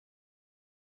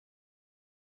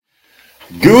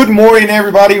Good morning,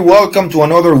 everybody. Welcome to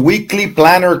another weekly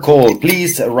planner call.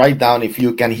 Please write down if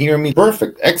you can hear me.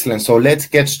 Perfect. Excellent. So let's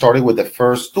get started with the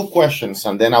first two questions,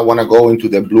 and then I want to go into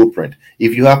the blueprint.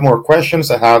 If you have more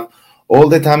questions, I have all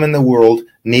the time in the world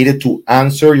needed to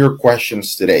answer your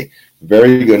questions today.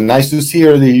 Very good. Nice to see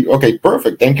you. Okay,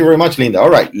 perfect. Thank you very much, Linda. All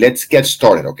right, let's get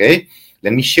started, okay?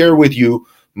 Let me share with you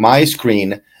my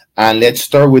screen, and let's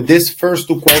start with these first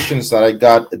two questions that I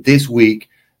got this week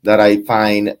that I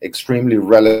find extremely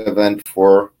relevant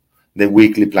for the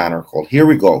weekly planner call. Here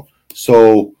we go.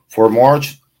 So for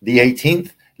March the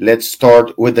 18th, let's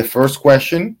start with the first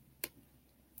question.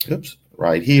 Oops,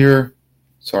 right here.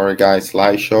 Sorry, guys,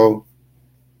 slideshow.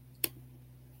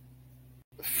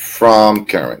 From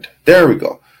Karen. There we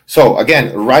go. So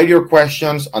again, write your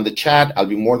questions on the chat. I'll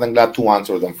be more than glad to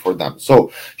answer them for them.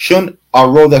 So Sean, I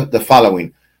wrote the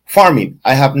following. Farming.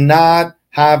 I have not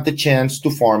had the chance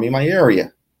to farm in my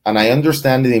area, and I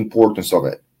understand the importance of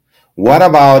it. What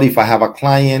about if I have a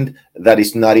client that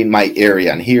is not in my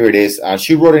area? And here it is.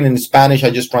 She wrote it in Spanish. I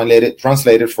just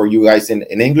translated for you guys in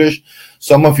English.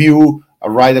 Some of you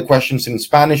write the questions in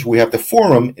Spanish. We have the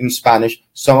forum in Spanish.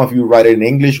 Some of you write it in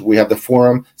English. We have the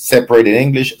forum separated in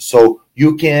English. So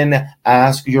you can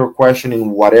ask your question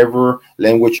in whatever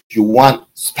language you want,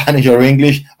 Spanish or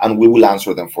English, and we will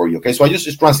answer them for you. Okay, so I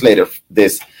just translated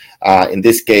this in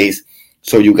this case,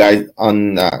 so you guys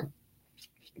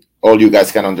all you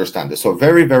guys can understand this. So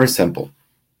very, very simple.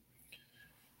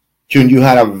 June, you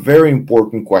had a very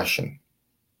important question.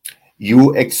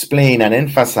 You explain and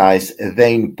emphasize the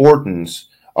importance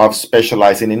of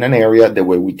specializing in an area the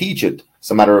way we teach it.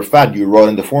 As a matter of fact, you wrote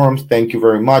in the forums, thank you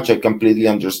very much. I completely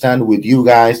understand with you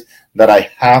guys that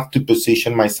I have to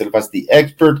position myself as the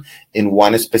expert in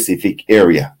one specific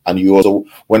area. And you also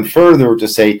went further to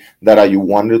say that you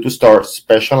wanted to start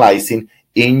specializing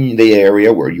in the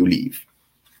area where you live.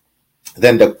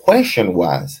 Then the question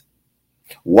was,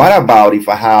 what about if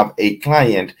I have a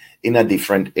client in a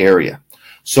different area?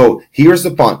 So here's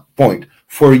the point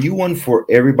for you and for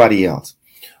everybody else.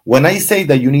 When I say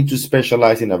that you need to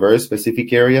specialize in a very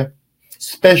specific area,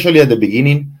 especially at the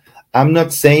beginning, I'm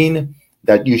not saying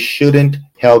that you shouldn't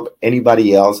help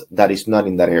anybody else that is not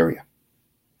in that area.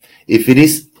 If it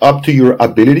is up to your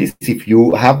abilities, if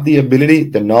you have the ability,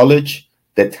 the knowledge,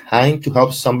 the time to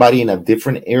help somebody in a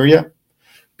different area,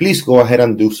 please go ahead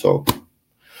and do so.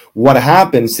 What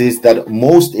happens is that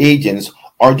most agents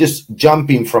are just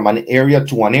jumping from an area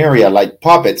to an area like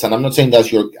puppets. And I'm not saying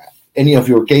that's any of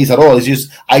your case at all. It's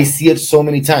just I see it so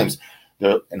many times.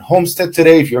 They're in Homestead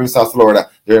today, if you're in South Florida.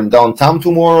 They're in downtown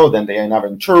tomorrow, then they're in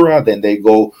Aventura, then they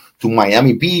go to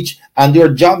Miami Beach, and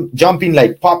they're jumping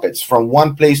like puppets from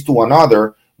one place to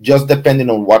another, just depending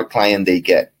on what client they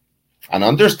get. And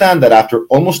understand that after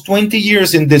almost 20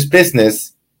 years in this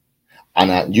business,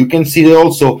 and you can see it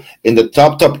also in the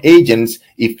top agents,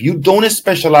 if you don't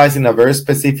specialize in a very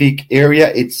specific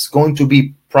area, it's going to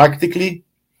be practically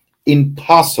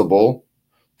impossible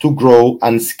to grow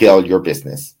and scale your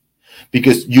business.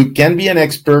 Because you can be an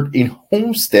expert in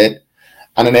Homestead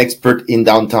and an expert in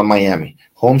downtown Miami.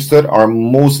 Homestead are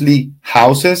mostly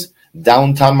houses.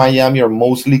 Downtown Miami are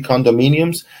mostly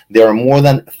condominiums. They are more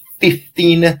than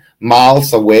 15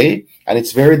 miles away. And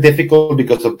it's very difficult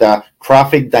because of the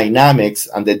traffic dynamics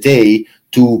and the day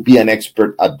to be an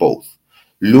expert at both.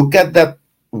 Look at that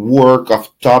work of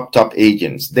top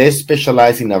agents. They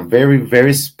specialize in a very,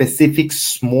 very specific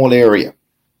small area.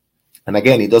 And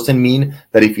again, it doesn't mean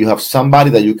that if you have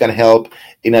somebody that you can help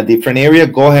in a different area,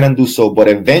 go ahead and do so. But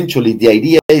eventually, the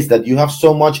idea is that you have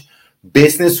so much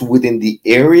business within the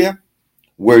area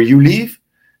where you live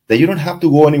that you don't have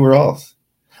to go anywhere else.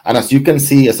 And as you can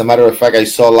see, as a matter of fact, I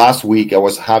saw last week, I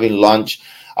was having lunch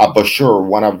at Bashur,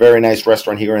 a very nice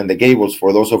restaurant here in the Gables.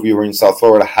 For those of you who are in South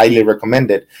Florida, highly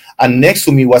recommend it. And next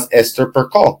to me was Esther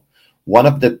Percal, one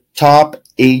of the top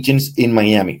agents in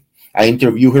Miami. I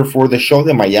interviewed her for the show,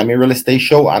 the Miami Real Estate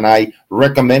Show, and I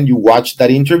recommend you watch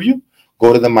that interview.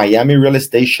 Go to the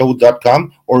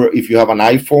MiamiRealEstateShow.com, or if you have an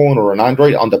iPhone or an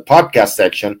Android, on the podcast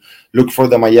section, look for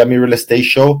the Miami Real Estate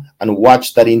Show and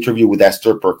watch that interview with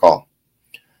Esther Percal.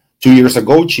 2 years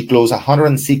ago, she closed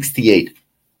 $168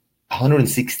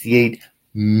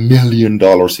 million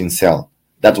in sales.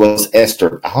 That was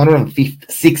Esther,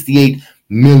 $168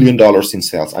 million in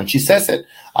sales. And she says it,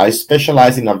 I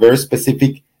specialize in a very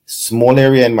specific small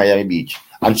area in Miami Beach.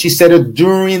 And she said it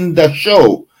during the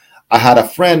show. I had a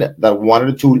friend that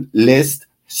wanted to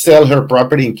sell her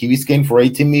property in Key Biscayne for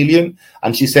 $18 million.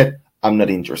 And she said, I'm not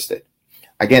interested.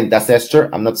 Again, that's Esther.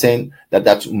 I'm not saying that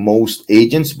that's most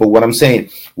agents, but what I'm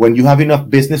saying, when you have enough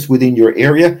business within your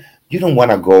area, you don't want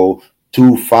to go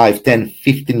 2, 5, 10,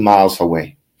 15 miles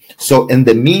away. So in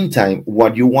the meantime,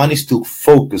 what you want is to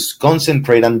focus,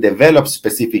 concentrate, and develop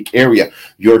specific area.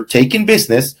 You're taking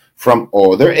business from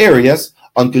other areas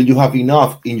until you have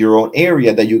enough in your own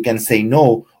area that you can say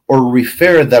no or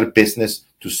refer that business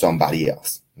to somebody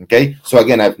else. Okay. So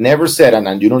again, I've never said,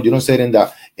 and you don't say it in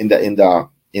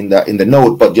the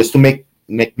note, but just to make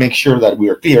sure that we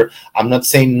are clear, I'm not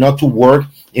saying not to work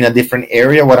in a different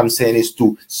area. What I'm saying is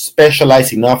to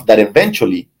specialize enough that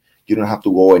eventually you don't have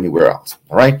to go anywhere else.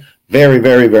 All right. Very,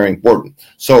 very, very important.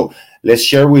 So let's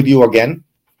share with you again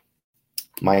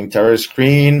my entire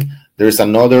screen. There's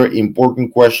another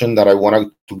important question that I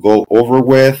wanted to go over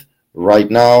with right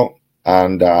now.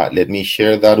 And let me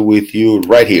share that with you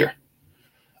right here.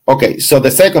 Okay, so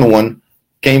the second one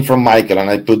came from Michael, and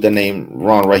I put the name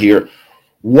wrong right here.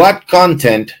 What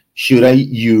content should I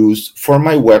use for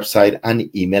my website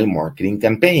and email marketing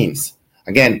campaigns?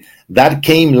 Again, that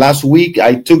came last week.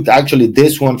 I took actually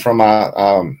this one from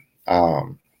a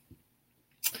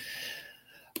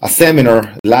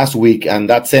seminar last week, and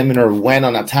that seminar went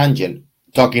on a tangent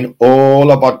talking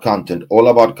all about content.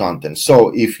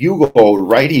 So if you go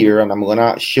right here, and I'm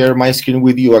gonna share my screen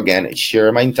with you again,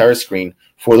 share my entire screen.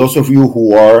 For those of you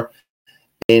who are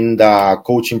in the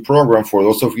coaching program, for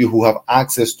those of you who have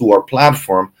access to our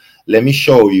platform, let me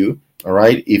show you. All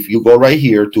right, if you go right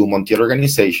here to Montiel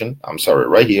Organization,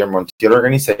 right here, Montiel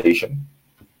Organization,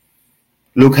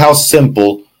 look how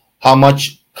simple, how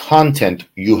much content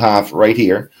you have right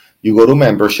here. You go to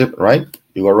membership, right?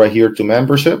 You go right here to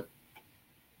membership,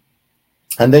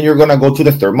 and then you're gonna go to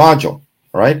the third module,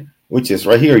 right? Which is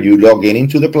right here. You log in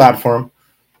into the platform,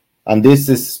 and this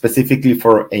is specifically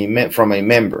for from a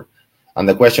member. And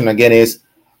the question again is,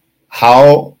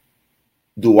 how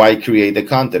do I create the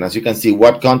content? As you can see,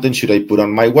 what content should I put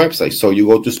on my website? So you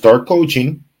go to Start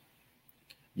Coaching,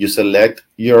 you select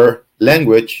your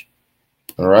language,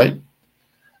 all right?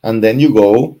 And then you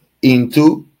go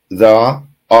into the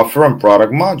Offer and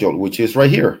Product module, which is right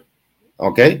here,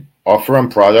 okay? Offer and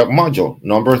Product module,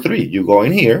 number 3. You go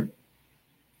in here,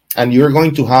 and you're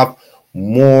going to have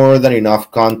more than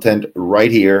enough content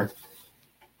right here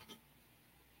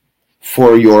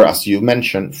for your, as you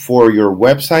mentioned, for your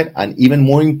website, and even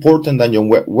more important than your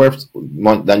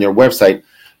website,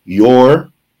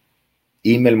 your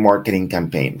email marketing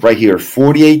campaign. Right here,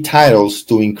 48 titles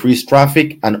to increase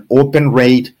traffic and open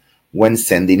rate when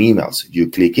sending emails. You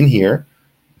click in here.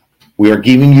 We are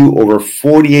giving you over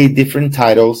 48 different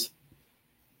titles,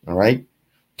 all right,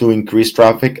 to increase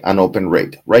traffic and open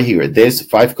rate. Right here, this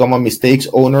 5 common mistakes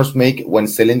owners make when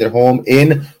selling their home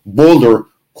in Boulder,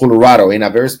 Colorado, in a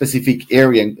very specific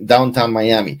area in downtown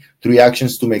Miami. 3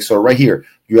 actions to make. So right here,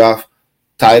 you have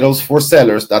titles for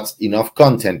sellers. That's enough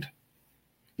content.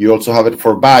 You also have it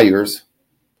for buyers.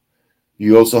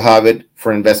 You also have it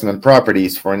for investment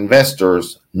properties, for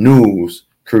investors, news,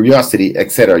 curiosity,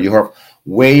 etc. You have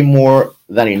way more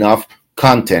than enough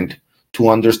content to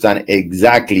understand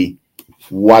exactly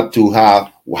what to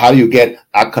have, how you get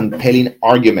a compelling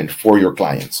argument for your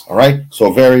clients. All right.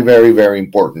 So very, very, very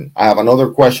important. I have another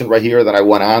question right here that I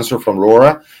want to answer from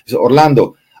Laura. So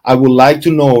Orlando, I would like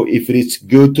to know if it is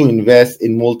good to invest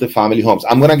in multifamily homes.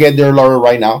 I'm going to get there, Laura,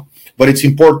 right now. But it's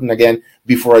important, again,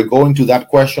 before I go into that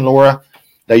question, Laura,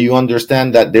 that you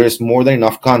understand that there is more than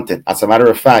enough content. As a matter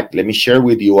of fact, let me share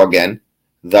with you again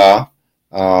the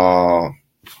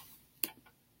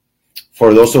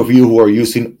for those of you who are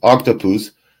using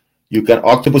Octopus,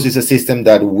 Octopus is a system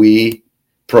that we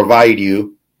provide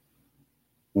you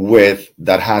with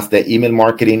that has the email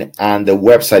marketing and the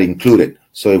website included.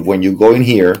 So if when you go in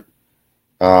here,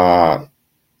 I'll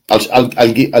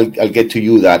get to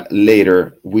you that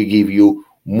later. We give you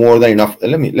more than enough.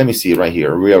 Let me see right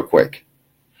here real quick.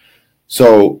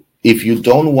 So if you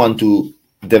don't want to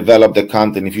develop the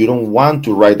content, if you don't want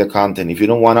to write the content, if you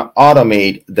don't want to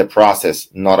automate the process,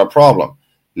 not a problem.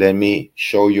 Let me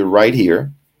show you right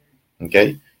here.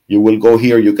 Okay, you will go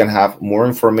here. You can have more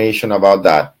information about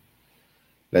that.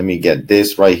 Let me get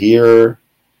this right here.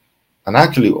 And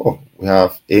actually, we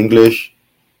have English.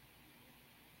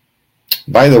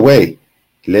 By the way,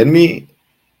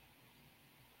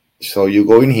 so you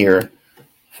go in here.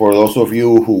 For those of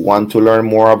you who want to learn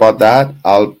more about that,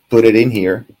 I'll put it in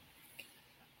here.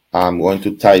 I'm going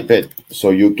to type it so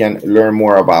you can learn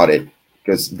more about it,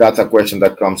 because that's a question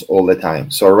that comes all the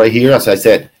time. So right here, as I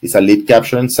said, it's a lead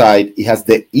capturing site. It has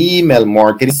the email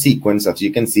marketing sequence, as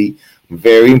you can see.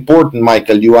 Very important,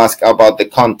 Michael, you ask about the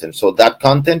content. So that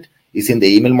content is in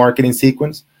the email marketing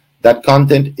sequence. That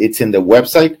content, it's in the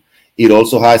website. It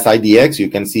also has IDX. You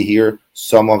can see here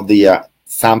some of the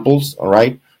samples, all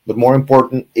right? But more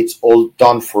important, it's all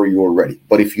done for you already.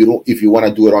 But if you want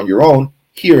to do it on your own,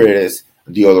 here it is.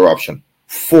 the other option.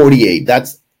 48.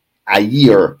 That's a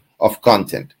year of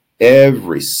content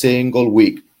every single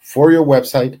week for your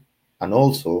website and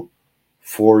also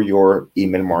for your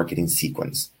email marketing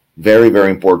sequence. Very,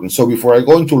 very important. So before I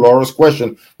go into Laura's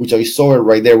question, which I saw it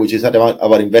right there, which is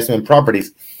about investment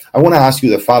properties, I want to ask you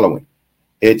the following.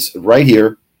 It's right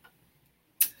here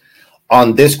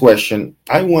on this question.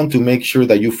 I want to make sure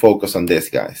that you focus on this,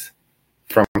 guys,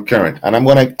 from current, and I'm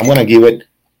gonna give it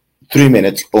 3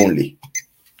 minutes only.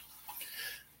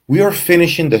 We are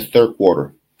finishing the third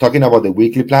quarter. Talking about the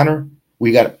weekly planner,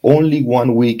 we got only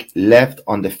 1 week left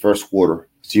on the first quarter.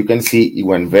 So you can see it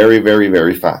went very, very,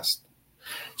 very fast.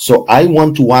 So I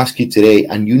want to ask you today,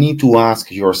 and you need to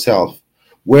ask yourself,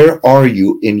 where are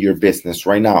you in your business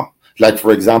right now? Like,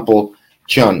 for example,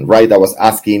 Chun, right, that was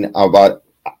asking about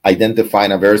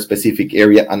identifying a very specific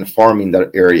area and farming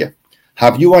that area.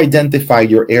 Have you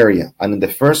identified your area? And in the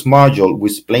first module, we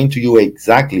explained to you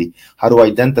exactly how to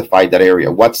identify that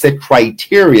area. What's the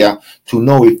criteria to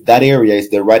know if that area is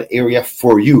the right area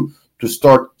for you to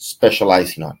start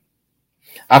specializing on?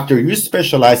 After you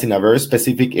specialize in a very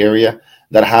specific area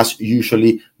that has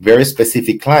usually very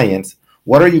specific clients,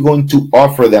 what are you going to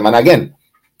offer them? And again,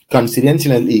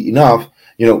 coincidentally enough,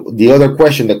 the other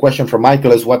question, the question from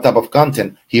Michael is what type of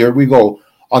content? Here we go.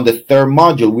 On the third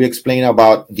module, we explain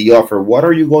about the offer. What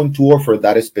are you going to offer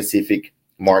that specific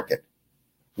market?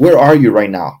 Where are you right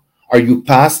now? Are you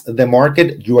past the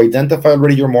market? Do you identify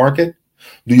already your market?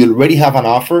 Do you already have an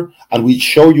offer? And we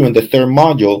show you in the third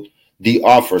module the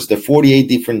offers, the 48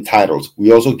 different titles.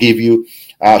 We also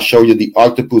show you the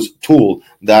Octopus tool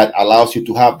that allows you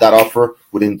to have that offer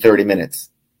within 30 minutes.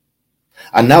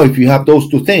 And now if you have those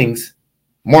two things,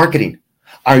 marketing.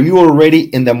 Are you already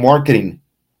in the marketing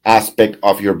aspect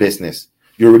of your business?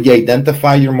 You already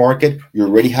identify your market. You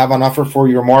already have an offer for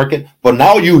your market, but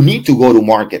now you need to go to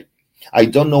market. I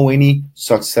don't know any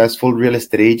successful real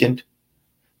estate agent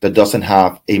that doesn't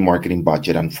have a marketing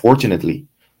budget. Unfortunately,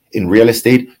 in real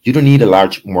estate, you don't need a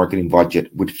large marketing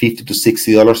budget. With $50 to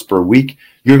 $60 per week,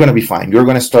 you're going to be fine. You're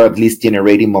going to start at least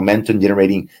generating momentum,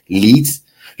 generating leads.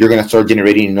 You're going to start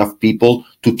generating enough people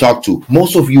to talk to.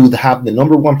 Most of you have the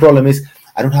number one problem is,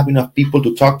 I don't have enough people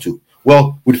to talk to.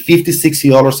 Well, with $50,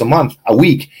 $60 a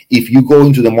week, if you go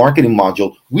into the marketing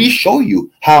module, we show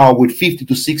you how with $50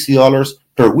 to $60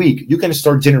 per week, you can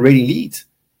start generating leads.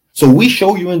 So we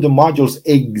show you in the modules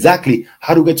exactly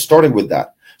how to get started with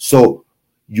that. So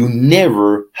you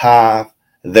never have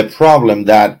the problem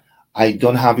that I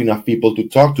don't have enough people to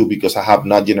talk to because I have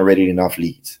not generated enough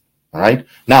leads. All right.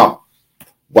 Now,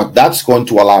 what that's going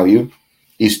to allow you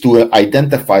is to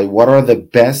identify what are the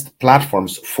best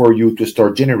platforms for you to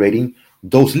start generating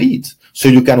those leads. So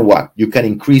you can what? You can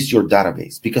increase your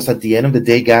database, because at the end of the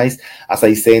day, guys, as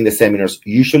I say in the seminars,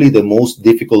 usually the most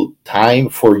difficult time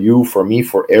for you, for me,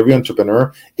 for every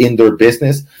entrepreneur in their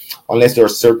business, unless there are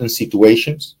certain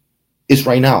situations, is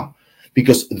right now.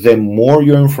 Because the more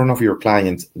you're in front of your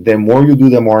clients, the more you do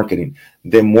the marketing,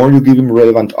 the more you give them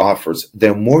relevant offers,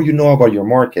 the more you know about your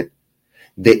market,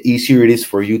 the easier it is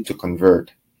for you to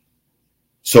convert.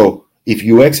 So if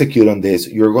you execute on this,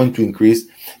 you're going to increase,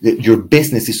 your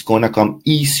business is going to come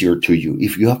easier to you.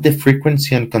 If you have the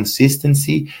frequency and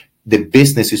consistency, the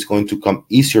business is going to come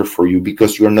easier for you,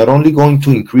 because you're not only going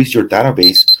to increase your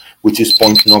database, which is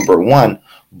point number one,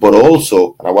 but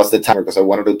also, and I watched the timer because I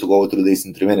wanted to go through this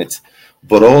in 3 minutes,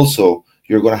 but also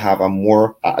you're going to have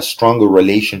a stronger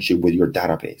relationship with your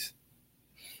database.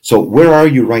 So where are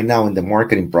you right now in the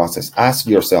marketing process? Ask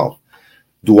yourself,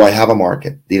 do I have a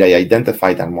market? Did I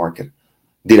identify that market?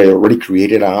 Did I already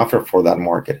create an offer for that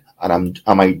market? And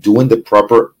am I doing the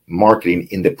proper marketing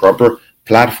in the proper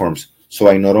platforms, so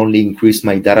I not only increase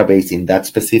my database in that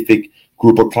specific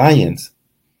group of clients,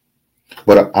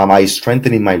 but am I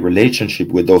strengthening my relationship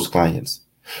with those clients,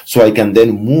 so I can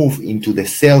then move into the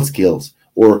sales skills?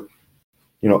 Or,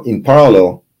 in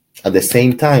parallel, at the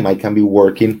same time, I can be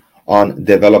working on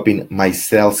developing my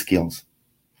sales skills.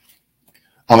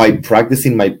 Am I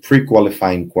practicing my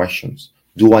pre-qualifying questions?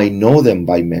 Do I know them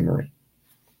by memory?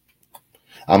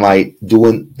 Am I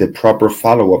doing the proper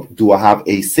follow-up? Do I have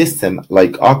a system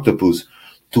like Octopus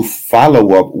to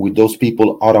follow up with those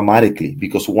people automatically?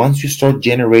 Because once you start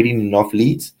generating enough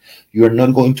leads, you're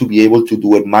not going to be able to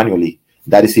do it manually.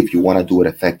 That is if you want to do it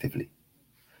effectively.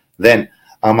 Then,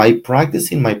 am I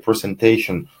practicing my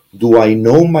presentation? Do I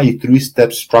know my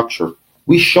 3-step structure?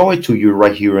 We show it to you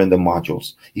right here in the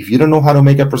modules. If you don't know how to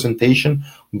make a presentation,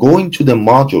 go into the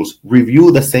modules,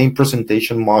 review the same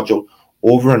presentation module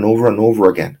over and over and over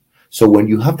again. So when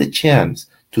you have the chance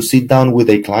to sit down with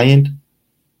a client,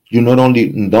 You not only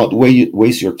not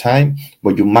waste your time,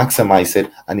 but you maximize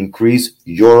it and increase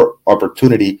your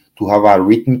opportunity to have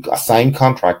a signed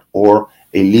contract or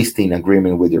a listing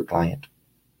agreement with your client.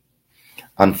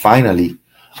 And finally,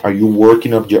 are you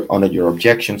working on your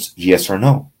objections? Yes or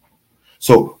no?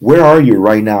 So where are you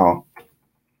right now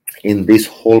in this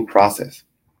whole process?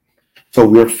 So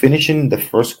we're finishing the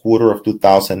first quarter of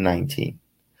 2019.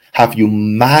 Have you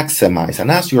maximized, and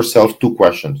ask yourself two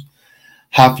questions.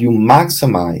 Have you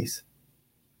maximized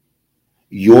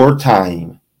your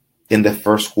time in the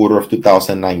first quarter of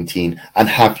 2019? And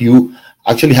have you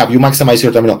maximized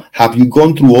your time? No, have you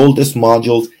gone through all these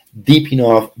modules deep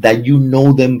enough that you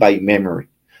know them by memory,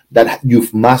 that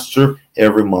you've mastered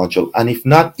every module? And if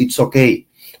not, it's okay.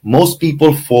 Most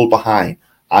people fall behind.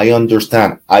 I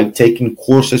understand. I've taken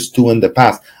courses too in the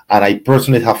past, and I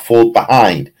personally have fallen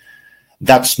behind.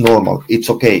 That's normal. It's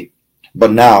okay.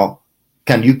 But now,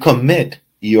 can you commit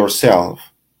yourself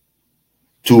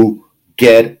to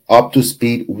get up to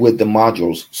speed with the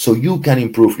modules so you can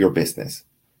improve your business?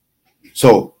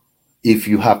 So if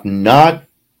you have not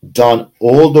done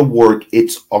all the work,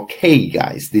 it's okay,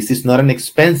 guys. This is not an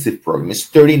expensive program. It's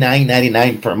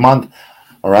 $39.99 per month.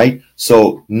 All right.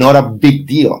 So not a big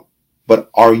deal. But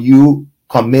are you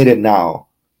committed now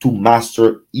to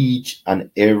master each and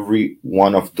every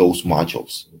one of those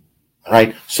modules? All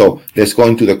right. So let's go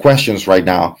into the questions right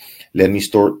now. Let me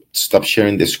stop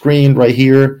sharing the screen right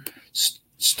here.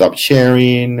 Stop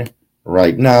sharing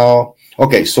right now.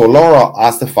 Okay. So Laura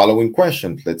asked the following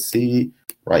question. Let's see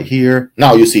right here.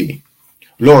 Now you see me.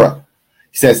 Laura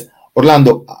says,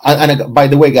 Orlando, and by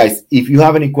the way, guys, if you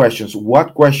have any questions,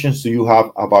 what questions do you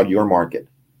have about your market?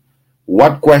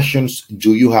 What questions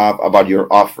do you have about your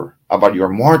offer, about your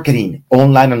marketing,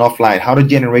 online and offline, how to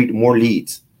generate more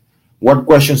leads? What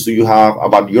questions do you have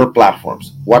about your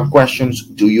platforms? What questions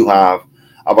do you have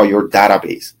about your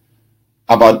database,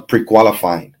 about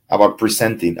pre-qualifying, about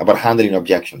presenting, about handling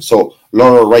objections? So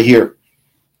Laura right here.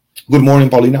 Good morning,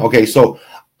 Paulina. Okay, so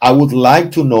I would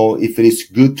like to know if it is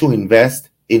good to invest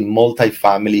in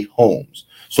multifamily homes.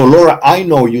 So Laura, I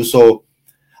know you, so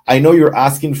I know you're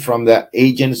asking from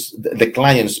the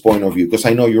client's point of view, because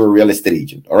I know you're a real estate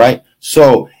agent. All right.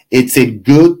 So it's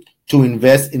good to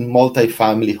invest in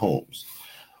multifamily homes.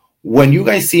 When you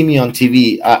guys see me on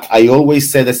TV, I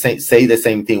always say the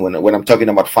same thing when I'm talking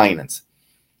about finance.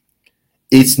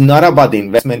 It's not about the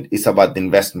investment, it's about the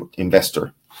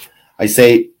investor. I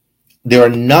say there are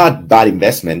not bad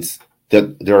investments,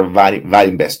 there are bad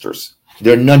investors.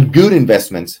 They're not good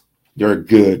investments, they're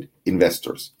good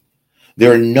investors.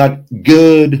 They're not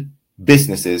good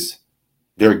businesses,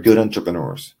 they're good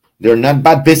entrepreneurs. They're not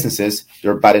bad businesses,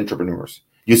 they're bad entrepreneurs.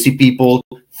 You see people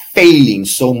failing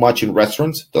so much in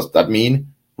restaurants. Does that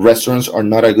mean restaurants are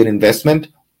not a good investment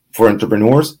for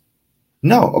entrepreneurs?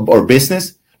 No. Or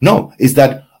business? No. It's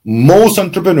that most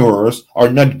entrepreneurs are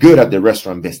not good at the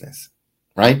restaurant business,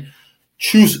 right?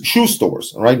 Shoe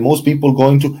stores, right? Most people go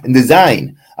into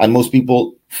design, and most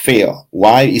people fail.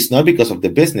 Why? It's not because of the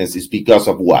business. It's because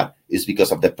of what? It's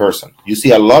because of the person. You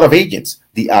see a lot of agents.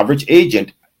 The average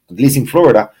agent, at least in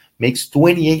Florida, makes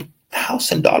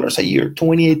 $28,000 a year.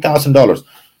 $28,000.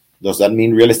 Does that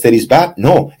mean real estate is bad?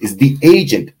 No, it's the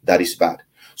agent that is bad.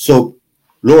 So,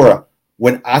 Laura,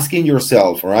 when asking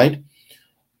yourself, right,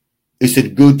 is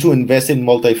it good to invest in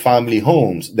multifamily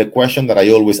homes? The question that I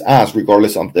always ask,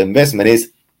 regardless of the investment,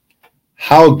 is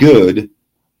how good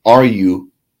are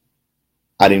you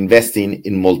at investing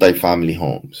in multifamily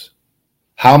homes?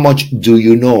 How much do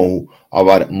you know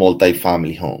about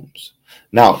multifamily homes?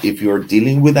 Now, if you're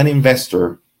dealing with an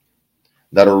investor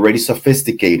that are already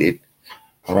sophisticated,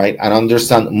 all right, and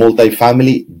understand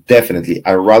multifamily, definitely,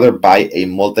 I'd rather buy a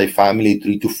multifamily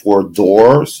 3 to 4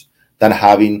 doors than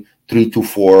having 3 to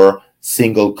 4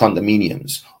 single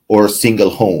condominiums or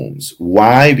single homes.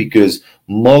 Why? Because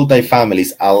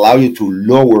multifamilies allow you to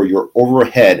lower your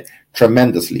overhead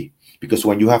tremendously. Because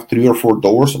when you have 3 or 4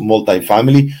 doors,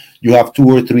 multifamily, you have 2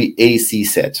 or 3 AC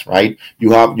sets, right? You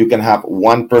can have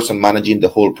one person managing the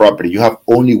whole property. You have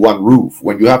only one roof.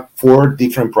 When you have 4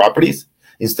 different properties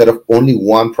instead of only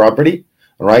one property,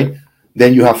 right?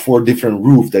 Then you have 4 different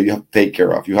roofs that you have to take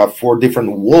care of. You have 4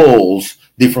 different walls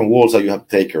that you have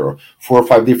to take care of. 4 or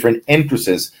 5 different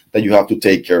entrances that you have to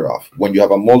take care of. When you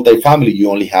have a multifamily,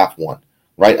 you only have one,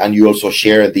 right? And you also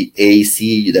share the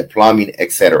AC, the plumbing,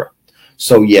 etc.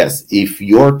 So yes, if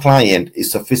your client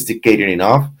is sophisticated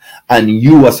enough and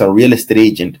you as a real estate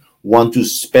agent want to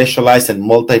specialize in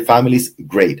multifamilies,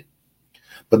 great.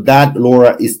 But that,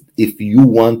 Laura, is if you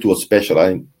want to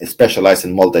specialize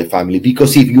in multifamily,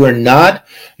 because if you are not,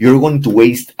 you're going to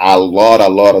waste a lot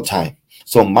of time.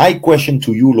 So my question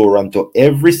to you, Laura, and to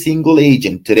every single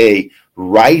agent today,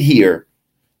 right here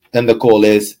in the call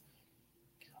is,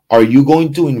 are you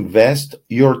going to invest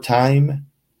your time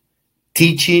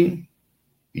teaching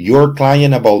your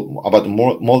client about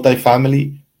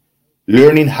multifamily,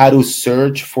 learning how to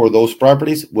search for those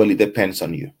properties? Well, it depends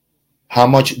on you. How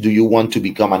much do you want to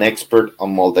become an expert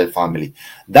on multifamily?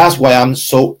 That's why I'm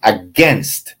so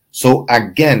against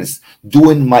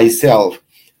doing myself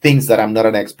things that I'm not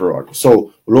an expert on.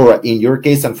 So, Laura, in your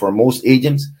case and for most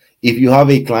agents, if you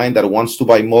have a client that wants to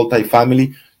buy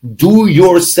multifamily, do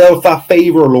yourself a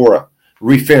favor, Laura,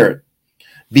 refer it.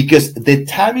 Because the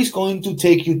time is going to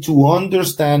take you to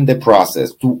understand the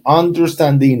process, to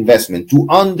understand the investment, to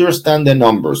understand the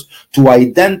numbers, to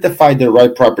identify the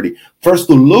right property. First,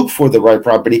 to look for the right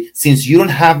property, since you don't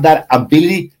have that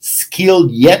ability, skill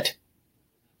yet,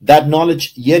 that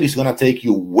knowledge yet is going to take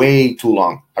you way too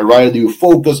long. I'd rather you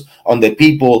focus on the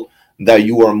people that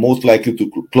you are most likely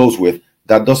to close with.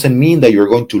 That doesn't mean that you're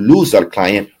going to lose that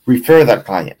client. Refer that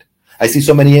client. I see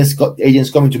so many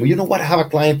agents coming to me. You know what? I have a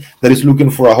client that is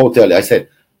looking for a hotel. I said,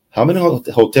 how many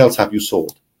hotels have you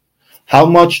sold? How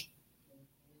much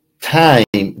time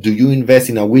do you invest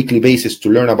in a weekly basis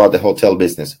to learn about the hotel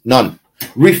business? None.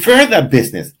 Refer that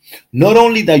business. Not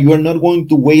only that you are not going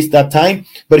to waste that time,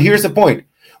 but here's the point.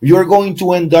 You're going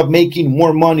to end up making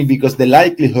more money because the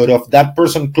likelihood of that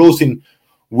person closing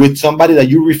with somebody that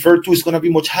you refer to is going to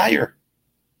be much higher.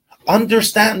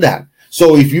 Understand that.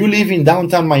 So if you live in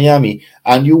downtown Miami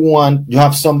and you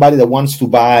have somebody that wants to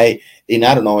buy in,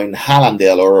 I don't know, in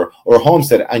Hallandale or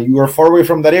Homestead, and you are far away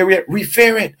from that area,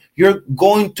 refer it. You're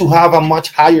going to have a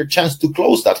much higher chance to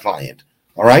close that client.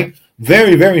 All right.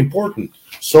 Very, very important.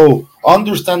 So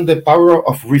understand the power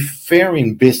of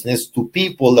referring business to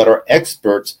people that are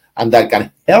experts and that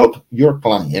can help your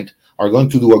client, are going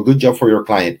to do a good job for your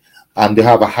client, and they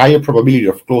have a higher probability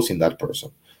of closing that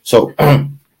person. So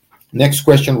next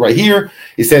question right here.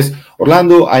 It says,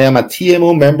 Orlando, I am a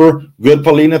TMO member. Good,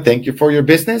 Paulina. Thank you for your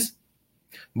business.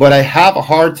 But I have a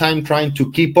hard time trying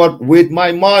to keep up with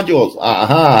my modules.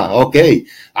 Okay.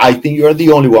 I think you're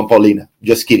the only one, Paulina.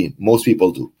 Just kidding. Most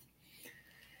people do.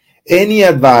 Any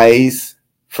advice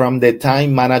from the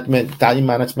time management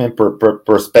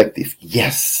perspective?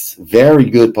 Yes. Very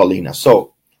good, Paulina.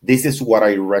 So this is what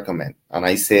I recommend. And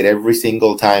I said every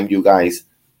single time, you guys,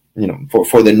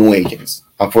 for the new agents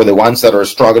and for the ones that are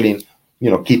struggling,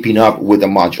 keeping up with the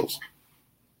modules.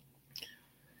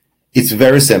 It's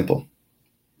very simple.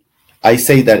 I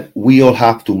say that we all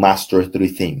have to master 3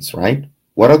 things, right?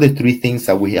 What are the 3 things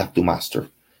that we have to master?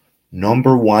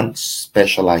 Number 1,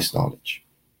 specialized knowledge.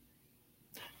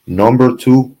 Number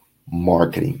 2,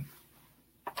 marketing.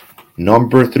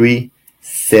 Number 3,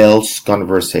 sales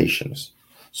conversations.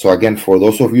 So again, for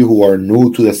those of you who are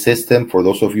new to the system, for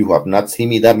those of you who have not seen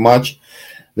me that much,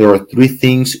 there are 3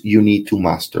 things you need to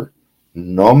master.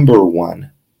 Number 1,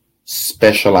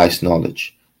 specialized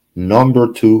knowledge.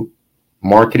 Number 2,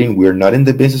 marketing. We're not in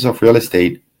the business of real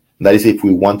estate. That is if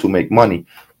we want to make money.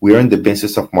 We are in the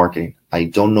business of marketing. I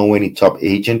don't know any top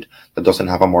agent that doesn't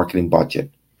have a marketing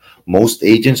budget. Most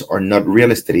agents are not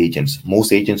real estate agents.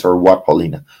 Most agents are what,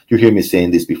 Paulina? You hear me saying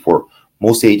this before.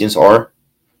 Most agents are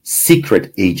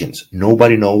secret agents.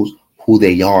 Nobody knows who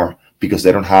they are because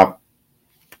they don't have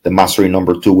the mastery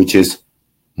number 2, which is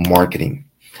marketing.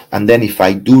 And then if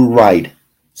I do right,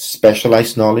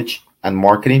 specialized knowledge and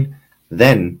marketing,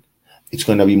 then it's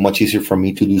going to be much easier for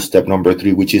me to do step number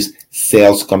 3, which is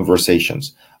sales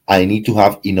conversations. I need to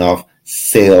have enough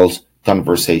sales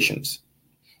conversations.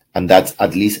 And that's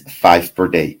at least 5 per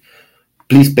day.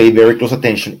 Please pay very close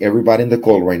attention, everybody in the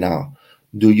call right now.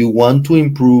 Do you want to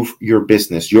improve your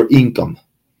business, your income,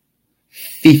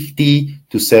 $50,000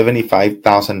 to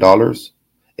 $75,000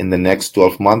 in the next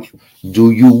 12 months?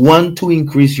 Do you want to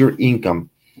increase your income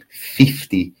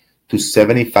 $50,000 to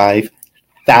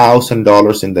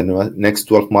 $75,000 in the next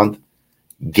 12 months?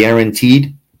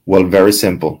 Guaranteed? Well, very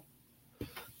simple.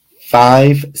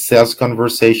 5 sales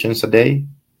conversations a day,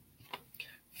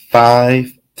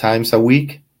 5 times a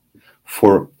week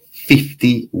for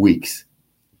 50 weeks.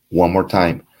 One more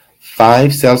time.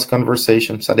 5 sales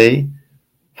conversations a day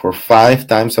for 5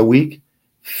 times a week,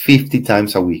 50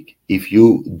 times a week. If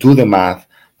you do the math,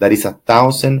 that is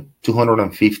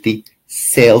 1,250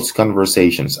 sales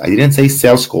conversations. I didn't say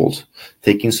sales calls.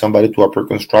 Taking somebody to upper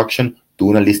construction,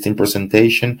 doing a listing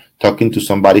presentation, talking to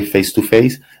somebody face to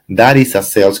face, that is a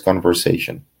sales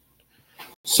conversation.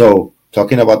 So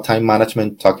talking about time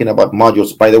management, talking about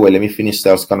modules. By the way, let me finish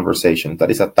sales conversations. That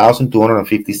is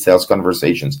 1,250 sales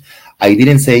conversations. I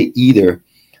didn't say either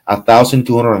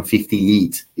 1,250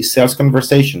 leads is sales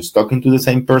conversations. Talking to the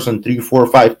same person 3, 4,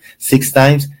 5, 6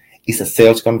 times is a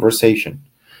sales conversation.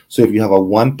 So if you have a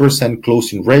 1%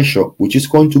 closing ratio, which is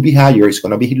going to be higher, it's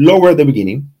going to be lower at the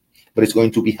beginning, but it's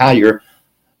going to be higher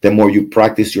the more you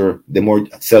practice the more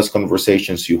sales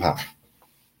conversations you have.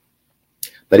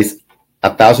 That is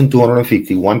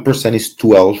 1,250. 1% is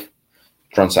 12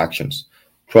 transactions.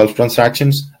 12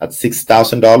 transactions at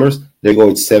 $6,000, there go,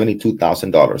 it's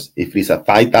 $72,000. If it's at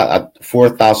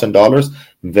 $4,000,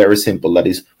 very simple, that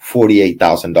is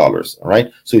 $48,000. All right,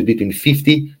 so it's between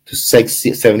 $50,000 to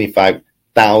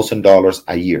 $75,000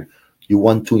 a year. You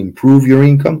want to improve your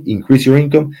income, increase your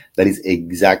income. That is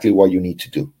exactly what you need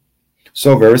to do.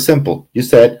 So very simple. You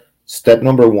said step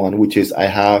number 1, which is I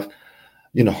have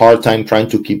hard time trying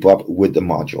to keep up with the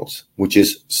modules, which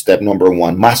is step number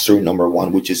 1, mastery number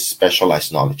 1, which is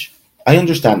specialized knowledge. I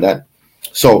understand that.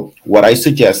 So what I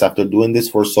suggest, after doing this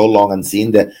for so long and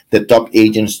seeing the top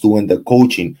agents doing the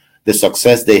coaching, the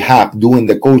success they have doing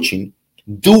the coaching,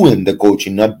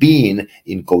 not being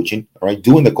in coaching, right?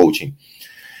 Doing the coaching,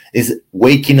 is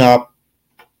waking up.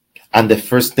 And the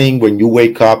first thing when you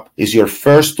wake up is your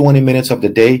first 20 minutes of the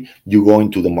day, you go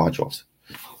into the modules.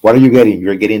 What are you getting?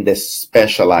 You're getting the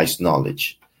specialized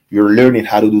knowledge. You're learning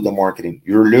how to do the marketing.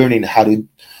 You're learning how to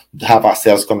have a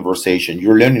sales conversation.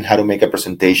 You're learning how to make a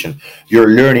presentation. You're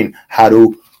learning how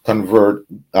to convert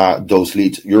those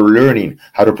leads. You're learning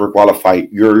how to pre-qualify.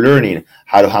 You're learning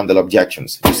how to handle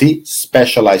objections. You see,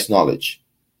 specialized knowledge.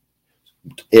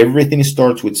 Everything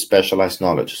starts with specialized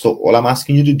knowledge. So all I'm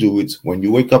asking you to do is when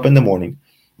you wake up in the morning,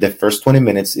 the first 20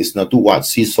 minutes is not to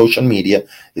see social media.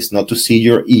 It's not to see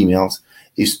your emails.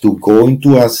 Is to go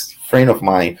into a friend of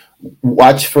mine,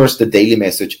 watch first the daily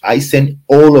message. I send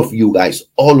all of you guys,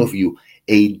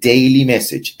 a daily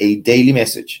message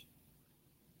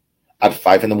at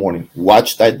 5 in the morning.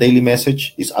 Watch that daily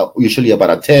message. It's usually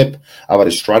about a tip, about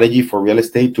a strategy for real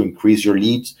estate to increase your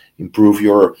leads, improve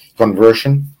your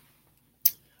conversion.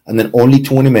 And then only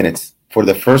 20 minutes. For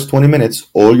the first 20 minutes,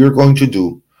 all you're going to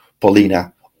do,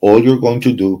 Paulina,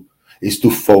 is to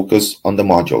focus on the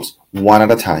modules one at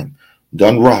a time.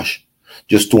 Don't rush,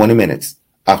 just 20 minutes.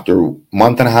 After a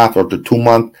month and a half or 2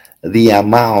 months, the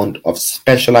amount of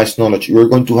specialized knowledge you're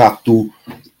going to have to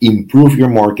improve your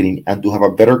marketing and to have a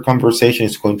better conversation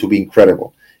is going to be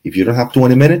incredible. If you don't have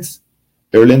 20 minutes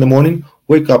early in the morning,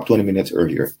 wake up 20 minutes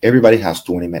earlier. Everybody has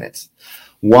 20 minutes.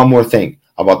 One more thing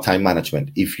about time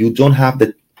management. If you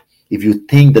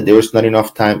think that there is not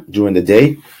enough time during the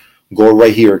day, go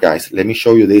right here, guys. Let me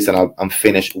show you this, and I'm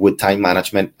finished with time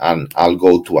management, and I'll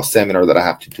go to a seminar that I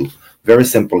have to do. Very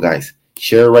simple, guys.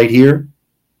 Share right here.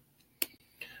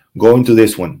 Go into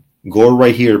this one. Go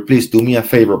right here. Please do me a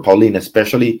favor, Pauline,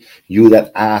 especially you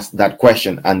that asked that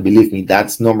question. And believe me,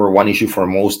 that's number 1 issue for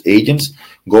most agents.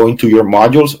 Go into your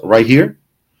modules right here.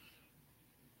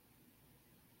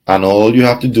 And all you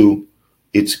have to do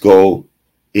is go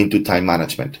into time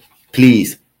management.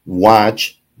 Please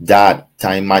watch that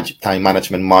time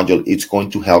management module. It's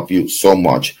going to help you so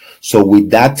much. So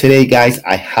with that today, guys,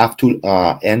 I have to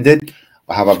end it.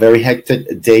 I have a very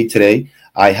hectic day today.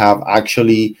 I have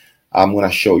actually, I'm going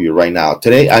to show you right now.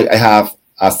 Today, I have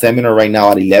a seminar right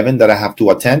now at 11 that I have to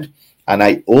attend. And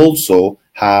I also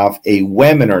have a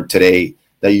webinar today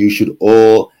that you should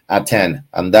all attend.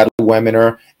 And that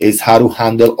webinar is how to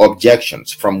handle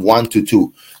objections from 1 to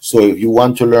 2. So if you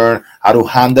want to learn how to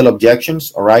handle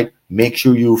objections, all right, make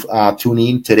sure you tune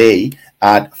in today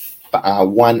at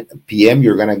 1 p.m.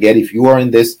 You're going to get, if you are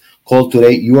in this call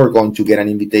today, you are going to get an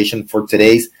invitation for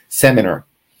today's seminar,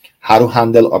 how to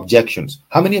handle objections.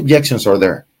 How many objections are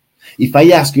there? If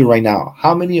I ask you right now,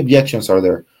 how many objections are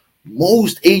there?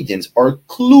 Most agents are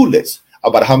clueless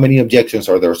about how many objections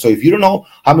are there. So if you don't know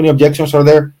how many objections are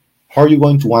there, how are you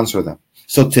going to answer them?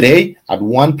 So today at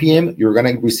 1 p.m., you're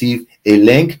going to receive a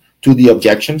link to the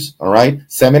objections, all right,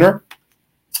 seminar.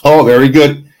 Oh, very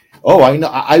good. Oh, I know.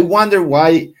 I wonder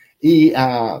why,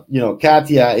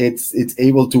 Katia, it's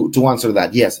able to answer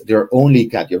that. Yes, there are only,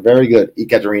 Katia, very good.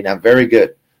 Ekaterina, very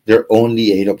good. There are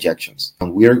only 8 objections.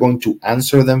 And we are going to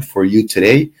answer them for you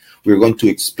today. We're going to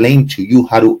explain to you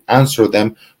how to answer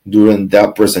them during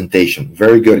the presentation.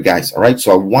 Very good, guys. All right.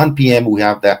 So at 1 p.m., we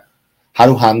have the How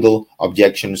to Handle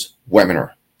Objections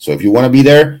webinar. So if you want to be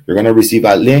there, you're going to receive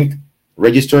a link,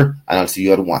 register, and I'll see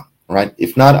you at 1. All right.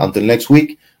 If not, until next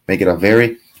week, make it a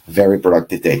very, very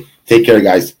productive day. Take care,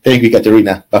 guys. Thank you,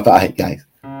 Katerina. Bye-bye, guys.